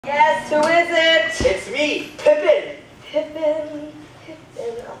Yes, who is it? It's me, Pippin. Pippin.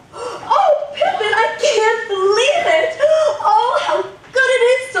 Oh, Pippin, I can't believe it. Oh, how good it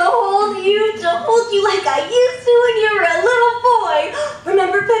is to hold you like I used to when you were a little boy.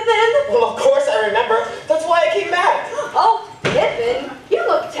 Remember, Pippin? Well, of course I remember. That's why I came back. Oh, Pippin, you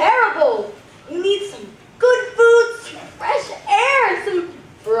look terrible. You need some good food, some fresh air, and some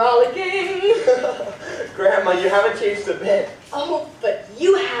frolicking. Grandma, you haven't changed a bit. Oh, but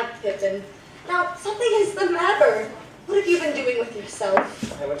you have, Pippin. Now, something is the matter. What have you been doing with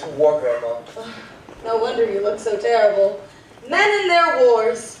yourself? I went to war, Grandma. No wonder you look so terrible. Men and their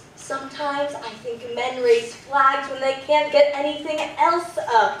wars. Sometimes I think men raise flags when they can't get anything else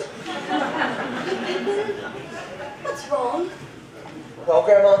up. Pippin, what's wrong? Well,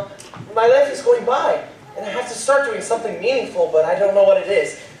 Grandma, my life is going by, and I have to start doing something meaningful, but I don't know what it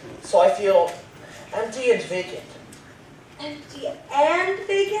is. So I feel empty and vacant. Empty and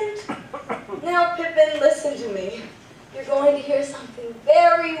vacant? Now, Pippin, listen to me. You're going to hear something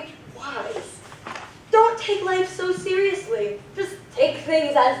very wise. Don't take life so seriously. Just take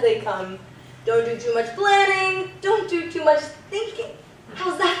things as they come. Don't do too much planning. Don't do too much thinking.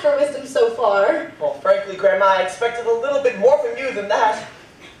 How's that for wisdom so far? Well, frankly, Grandma, I expected a little bit more from you than that.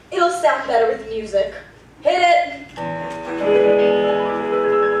 It'll sound better with music. Hit it!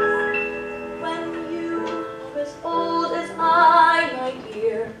 When you are as old as I, my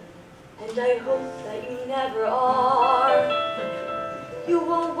dear, and I hope that you never are, you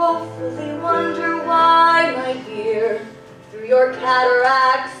will woefully wonder why, my dear, through your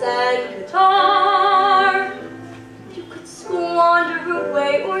cataracts and guitar, you could squander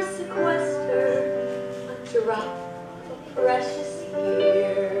away or sequester a drop of a precious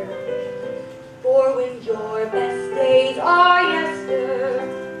year. For when your best days are yester,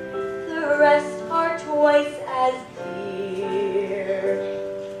 the rest are twice as dear.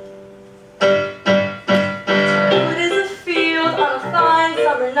 Good as a field on a fine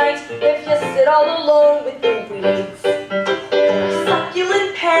summer night if you sit all alone with the weeds. Or a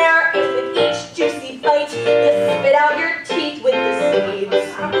succulent pear if with each juicy bite you spit out your teeth with the seeds.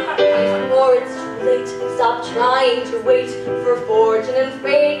 Before it's too late, stop trying to wait for fortune and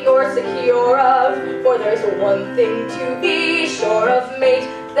fate you're secure of. For there's one thing to be sure of, mate.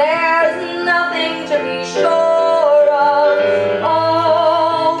 There's nothing to be sure of.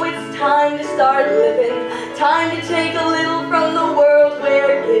 Oh, it's time to start living. Time to take a little from the world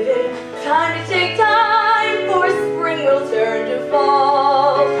we're given. Time to take time, for spring will turn to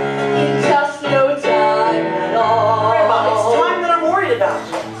fall in just no time at all. Grandma, it's time that I'm worried about.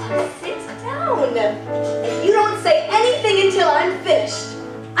 Sit down. And you don't say anything until I'm finished.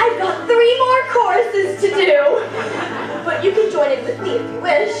 I've got 3 more choruses to do. But you can join in with me if you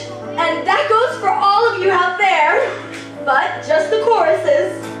wish. And that goes for all of you out there. But just the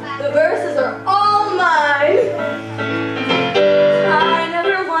choruses. The verses are all mine. I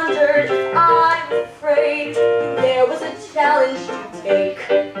never wondered if I was afraid there was a challenge to take.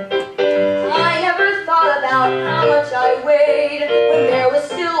 I never thought about how much I weighed when there was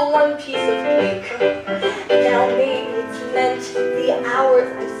still one piece of cake. Now maybe it's meant the hours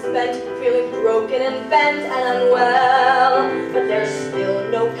I've spent feeling broken and bent and unwell, but there's still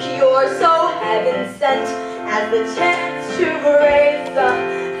no cure so heaven sent as the chance to raise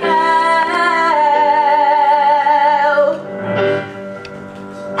the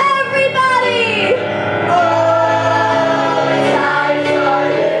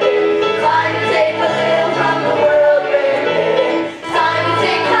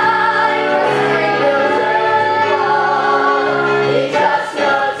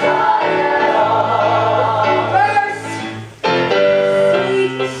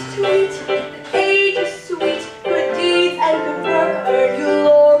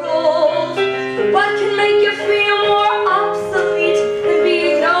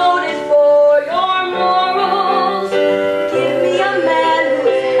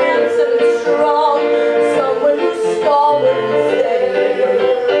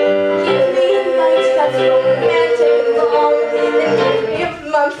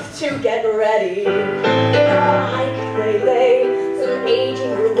to get ready. I could waylay some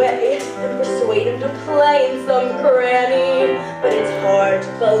aging away and persuade him to play in some cranny. But it's hard to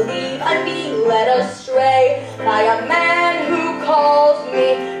believe I'm being led astray by a man who calls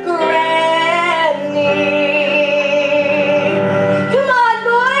me Granny. Come on,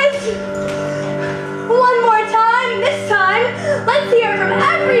 boys! One more time. This time, let's hear from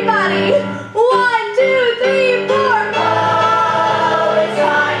everybody. 1, 2, 3, 4.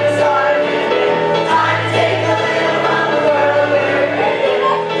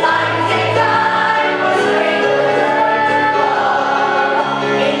 Time to take time for spring to turn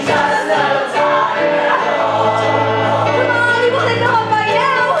fall.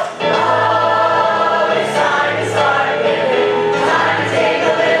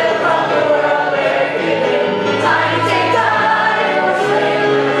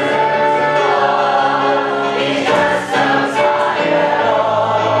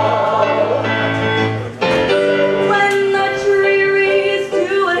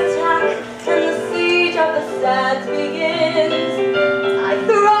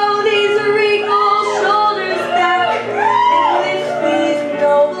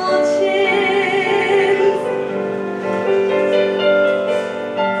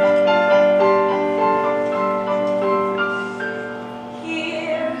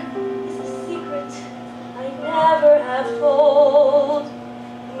 untold.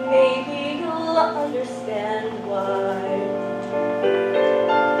 Maybe you'll understand why.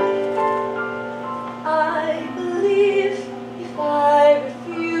 I believe if I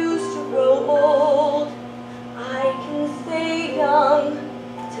refuse to grow old, I can stay young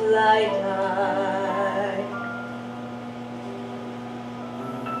till I die.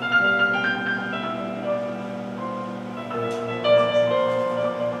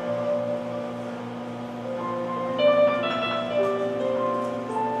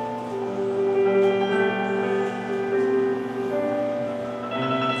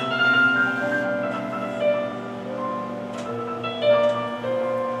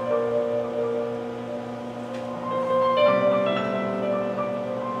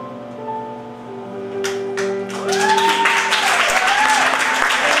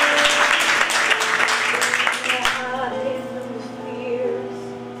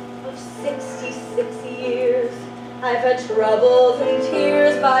 I've had troubles and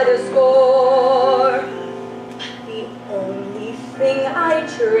tears by the score. The only thing I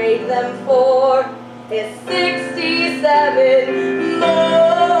trade them for is 67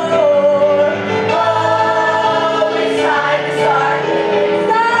 more. Oh, it's time to start.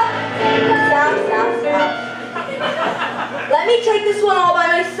 Stop. Let me take this one all by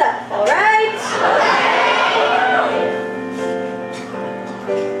myself, all right?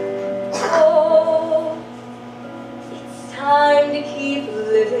 Time to keep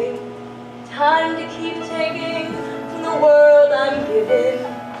living, time to keep taking from the world I'm given.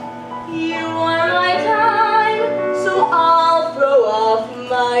 You are my time, so I'll throw off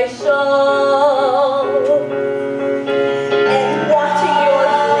my shawl.